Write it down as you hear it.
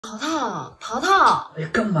淘淘，淘淘，哎，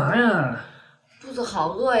干嘛呀？肚子好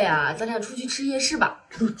饿呀，咱俩出去吃夜市吧。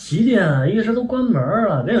这都几点啊？夜市都关门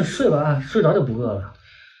了，赶紧睡吧啊，睡着就不饿了。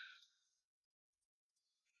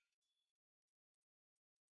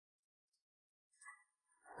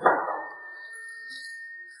干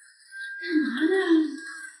嘛呢？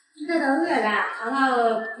乐乐饿了，淘淘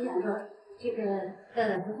不想说这个乐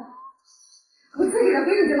乐不放。我自己的闺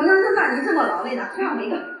女怎么能让你这么劳累呢？让我一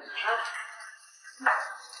个。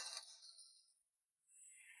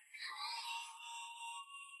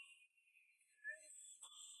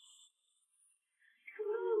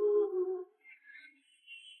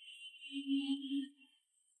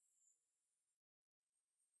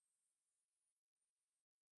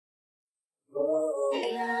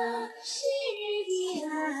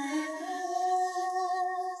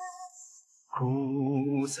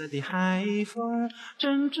苦涩的海风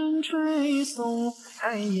阵阵吹送，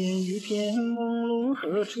海面一片朦胧，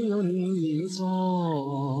何处有你影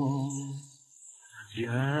踪？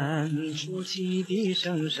远处汽笛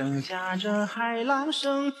声声夹着海浪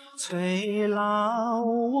声，催老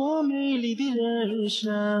我美丽的人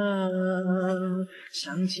生。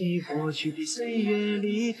想起过去的岁月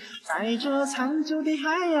里，在这残旧的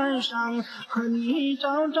海岸上，和你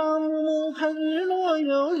朝朝暮暮看日落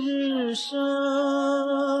又日升。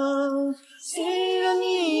虽然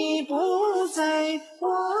你不在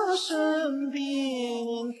我身边，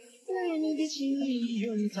对你的情意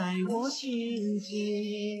永在我心间。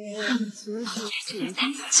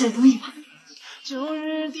吃东西吧。旧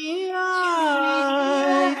日的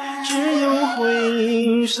爱，只有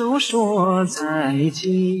挥手说再见。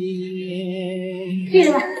睡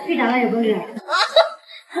着吧，睡着了有功课。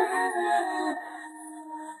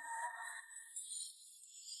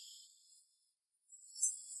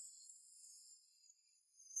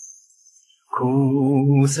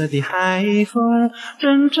苦涩的海风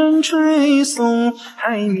阵阵吹送，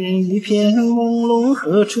海面一片朦胧，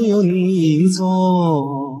何处有你影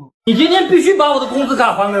踪？你今天必须把我的工资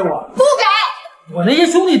卡还给我！不给！我那些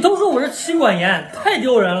兄弟都说我是妻管严，太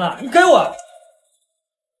丢人了！你给我！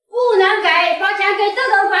不能给，把钱给豆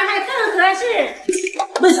豆管还更合适。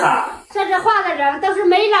为啥？说这话的人都是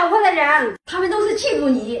没老婆的人，他们都是嫉妒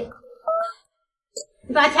你。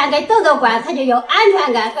你把钱给豆豆管，他就有安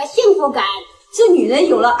全感和幸福感。这女人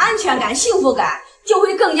有了安全感、幸福感，就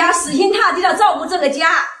会更加死心塌地的照顾这个家，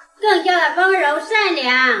更加的温柔善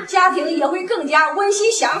良，家庭也会更加温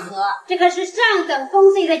馨祥和。这个是上等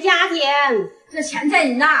风水的家庭。这钱在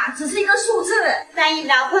你那只是一个数字，在你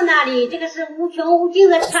老婆那里，这个是无穷无尽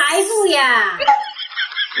的财富呀。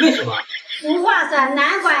为什么？俗话说，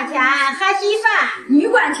男管钱还稀饭，女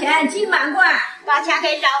管钱金满贯。把钱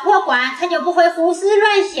给老婆管，她就不会胡思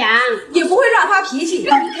乱想，也不会乱发脾气。你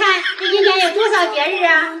看这一年有多少节日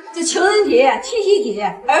啊？这情人节、七夕节、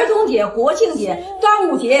儿童节、国庆节、端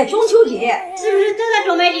午节、中秋节，是不是都在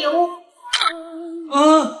准备礼物？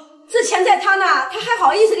这钱在他那，他还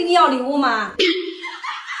好意思给你要礼物吗？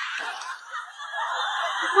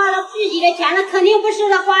花了自己的钱，那肯定不舍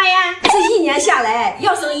得花呀。这一年下来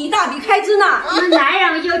要省一大笔开支呢。我们男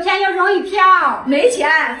人有钱又容易飘，没钱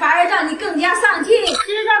反而让你更加上进，吃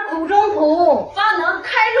着苦中苦，方能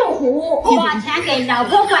开路虎。把钱给老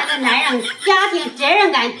婆管的男人，家庭责任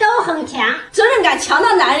感都很强。责任感强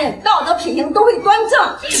的男人，道德品行都会端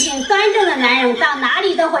正。品行端正的男人，到哪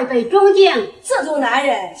里都会被尊敬。这种男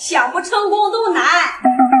人想不成功都难。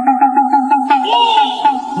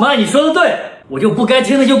妈，你说的对，我就不该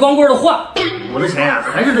听那些光棍的话。我的钱呀，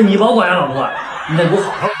还是得你保管呀，老婆，你得给我好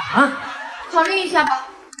好管啊。考虑一下吧。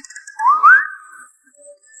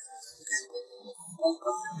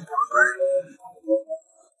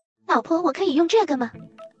老婆，我可以用这个吗？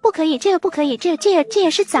不可以，这个不可以，这也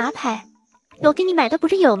是杂牌。我给你买的不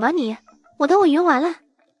是有吗？我用完了。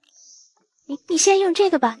你先用这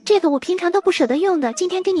个吧，这个我平常都不舍得用的，今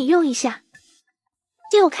天给你用一下。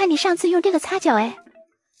就我看你上次用这个擦脚，哎，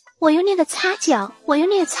我用那个擦脚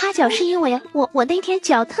是因为我那天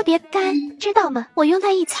脚特别干，知道吗？我用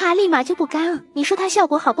它一擦立马就不干了。你说它效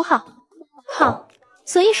果好不好？好，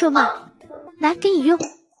所以说嘛，来给你用。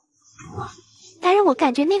但是我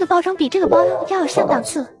感觉那个包装比这个包装要上档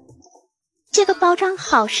次。这个包装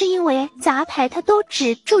好是因为杂牌它都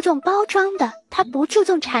只注重包装的，它不注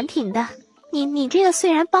重产品的。你这个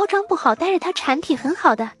虽然包装不好，但是它产品很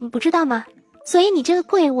好的，你不知道吗？所以你这个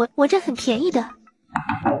贵，我这很便宜的。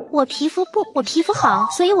我皮肤好，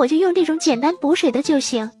所以我就用这种简单补水的就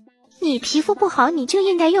行。你皮肤不好，你就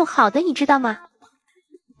应该用好的，你知道吗？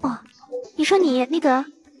哦，你说你那个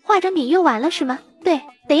化妆品用完了是吗？对，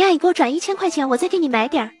等一下你给我转1000块钱，我再给你买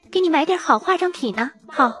点好化妆品呢。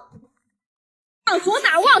好。往左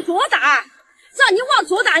打，往左打，让你往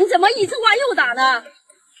左打，你怎么一直往右打呢？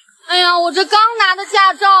哎呀，我这刚拿的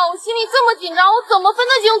驾照，我心里这么紧张，我怎么分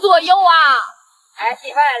得清左右啊？儿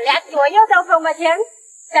媳妇儿，连左右都分不清，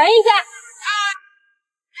等一下。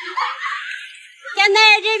香奈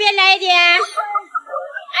儿这边来一点，哎呦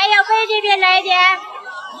喂这边来一点，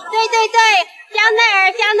对对对，香奈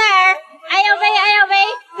儿香奈儿，哎呦喂哎呦喂，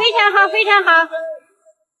非常好非常好。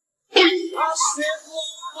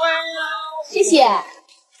谢谢。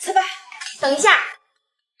吃吧。等一下。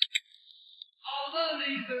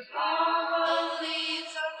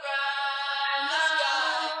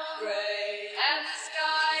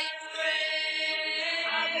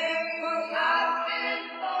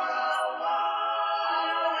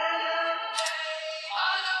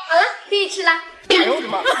好了，可以吃了。哎呦我的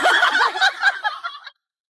妈！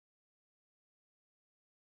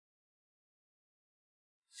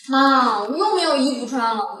妈，我又没有衣服穿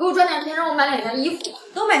了，给我赚点钱让我买2件衣服。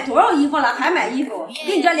都买多少衣服了，还买衣服？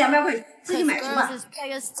给你这200块，自己买去吧。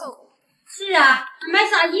是啊，买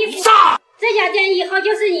啥衣服？啥？这家店以后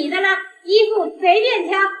就是你的了，衣服随便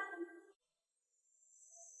挑。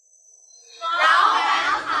老板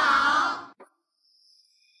好。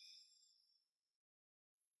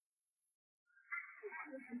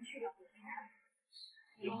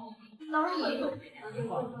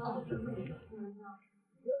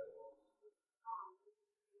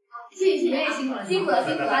谢谢，辛苦了，辛苦了，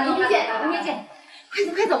辛苦了，明天见，明天见。快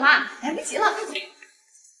走，快走嘛，来不及了，快走。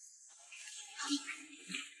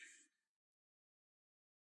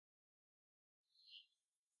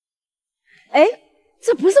哎，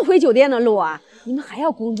这不是回酒店的路啊！你们还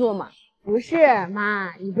要工作吗？不是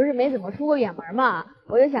妈，你不是没怎么出过远门吗？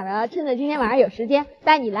我就想着趁着今天晚上有时间，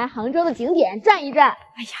带你来杭州的景点转一转。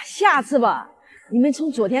哎呀，下次吧。你们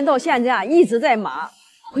从昨天到现在一直在忙，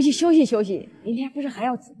回去休息休息。明天不是还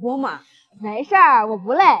要直播吗？没事儿，我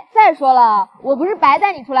不累。再说了，我不是白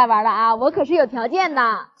带你出来玩的啊，我可是有条件的。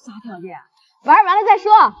啥条件？玩完了再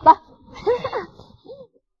说，走。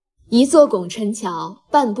一座拱辰桥，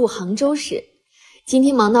半部杭州市。今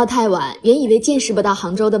天忙到太晚，原以为见识不到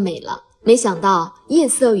杭州的美了，没想到夜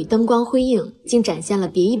色与灯光辉映，竟展现了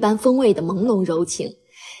别一般风味的朦胧柔情，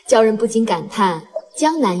叫人不禁感叹：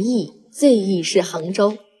江南忆，最忆是杭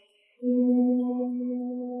州。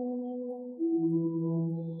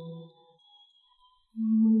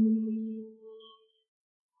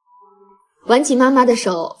挽起妈妈的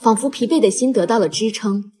手，仿佛疲惫的心得到了支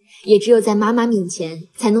撑。也只有在妈妈面前，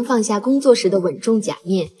才能放下工作时的稳重假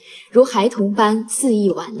面，如孩童般肆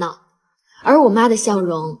意玩闹。而我妈的笑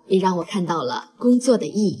容，也让我看到了工作的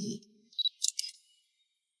意义。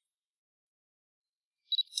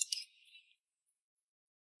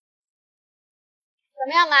怎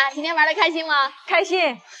么样啊？今天玩的开心吗？开心，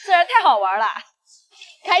这人太好玩了。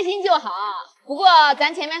开心就好。不过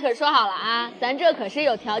咱前面可说好了啊，咱这可是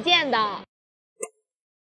有条件的。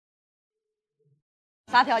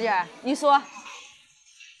啥条件？你说。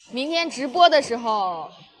明天直播的时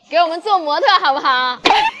候，给我们做模特好不好？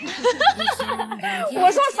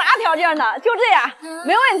我说啥条件呢？就这样，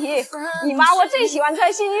没问题。你妈我最喜欢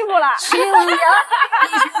穿新衣服了。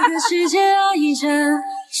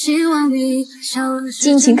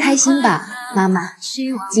尽情开心吧，妈妈，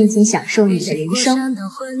尽情享受你的人生，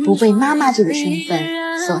不被妈妈这个身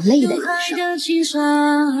份所累的人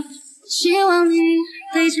生。希望你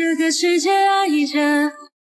对这个世界爱着，